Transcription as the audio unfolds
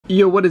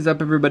Yo, what is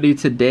up everybody?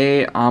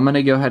 Today I'm going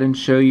to go ahead and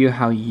show you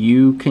how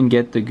you can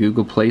get the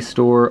Google Play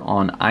Store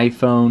on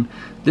iPhone.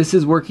 This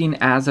is working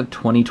as of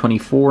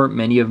 2024.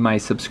 Many of my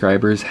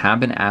subscribers have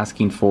been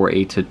asking for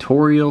a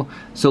tutorial.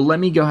 So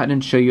let me go ahead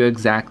and show you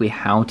exactly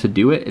how to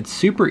do it. It's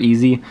super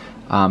easy.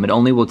 It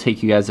only will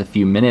take you guys a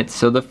few minutes.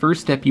 So the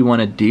first step you want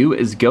to do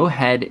is go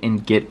ahead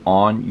and get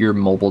on your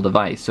mobile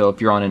device. So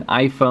if you're on an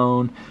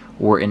iPhone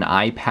or an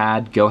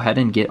iPad, go ahead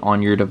and get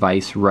on your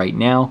device right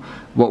now.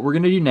 What we're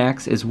gonna do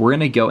next is we're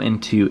gonna go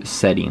into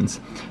settings.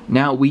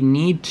 Now we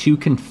need to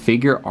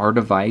configure our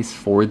device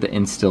for the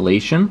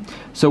installation.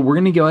 So we're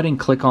gonna go ahead and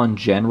click on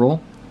General,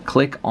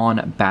 click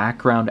on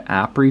Background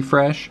App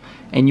Refresh,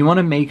 and you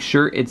wanna make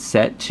sure it's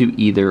set to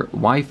either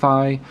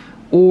Wi-Fi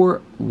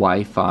or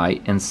Wi-Fi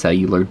and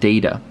cellular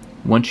data.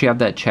 Once you have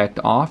that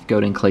checked off, go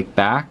ahead and click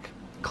back,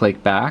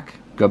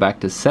 go back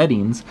to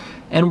settings,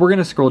 and we're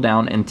gonna scroll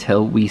down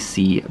until we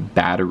see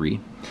battery.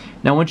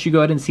 Now once you go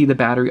ahead and see the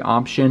battery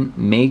option,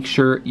 make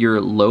sure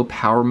your low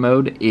power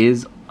mode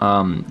is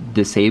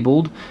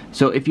disabled.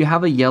 So if you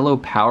have a yellow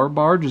power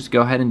bar, just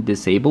go ahead and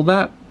disable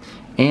that.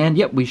 And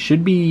yep, we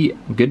should be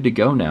good to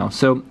go now.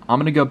 So I'm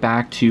gonna go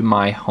back to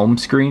my home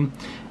screen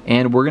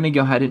and we're gonna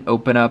go ahead and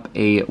open up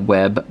a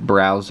web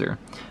browser.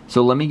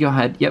 So let me go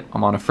ahead, yep,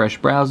 I'm on a fresh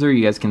browser.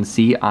 You guys can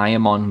see I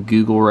am on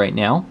Google right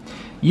now.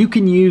 You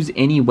can use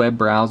any web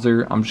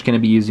browser. I'm just gonna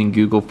be using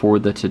Google for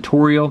the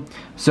tutorial.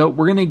 So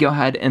we're gonna go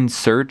ahead and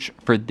search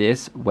for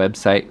this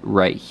website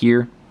right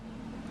here.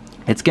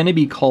 It's gonna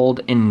be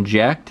called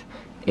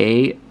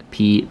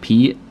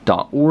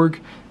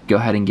injectapp.org. Go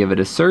ahead and give it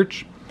a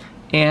search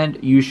and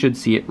you should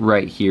see it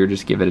right here.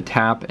 Just give it a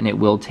tap and it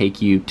will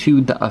take you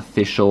to the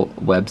official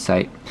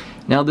website.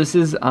 Now this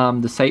is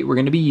the site we're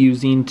gonna be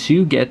using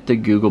to get the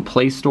Google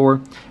Play Store.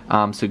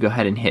 So go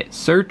ahead and hit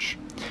search.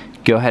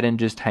 Go ahead and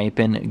just type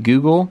in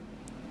Google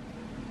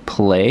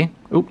Play,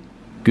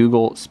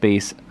 Google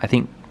space, I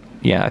think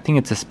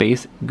it's a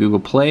space,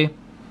 Google Play,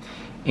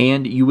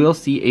 and you will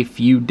see a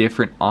few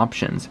different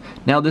options.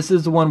 Now this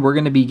is the one we're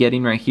gonna be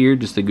getting right here,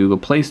 just the Google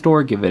Play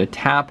Store. Give it a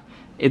tap.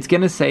 It's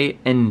gonna say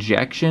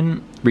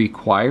injection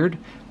required.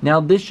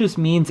 Now this just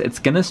means it's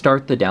gonna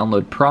start the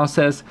download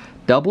process.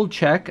 Double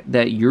check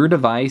that your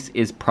device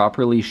is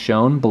properly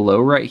shown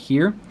below right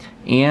here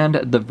and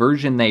the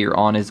version that you're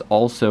on is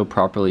also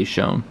properly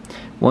shown.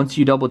 Once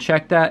you double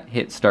check that,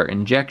 hit start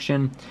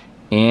injection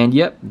and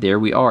yep, there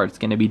we are. It's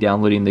gonna be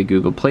downloading the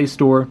Google Play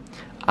Store.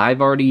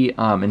 I've already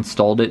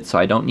installed it, so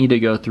I don't need to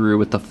go through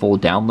with the full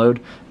download.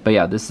 But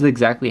yeah, this is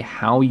exactly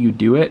how you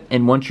do it.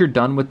 And once you're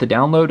done with the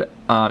download,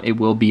 it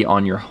will be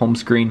on your home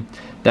screen.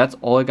 That's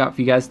all I got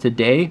for you guys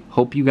today.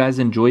 Hope you guys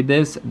enjoyed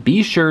this.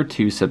 Be sure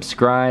to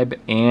subscribe,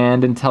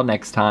 and until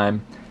next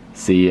time,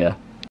 see ya.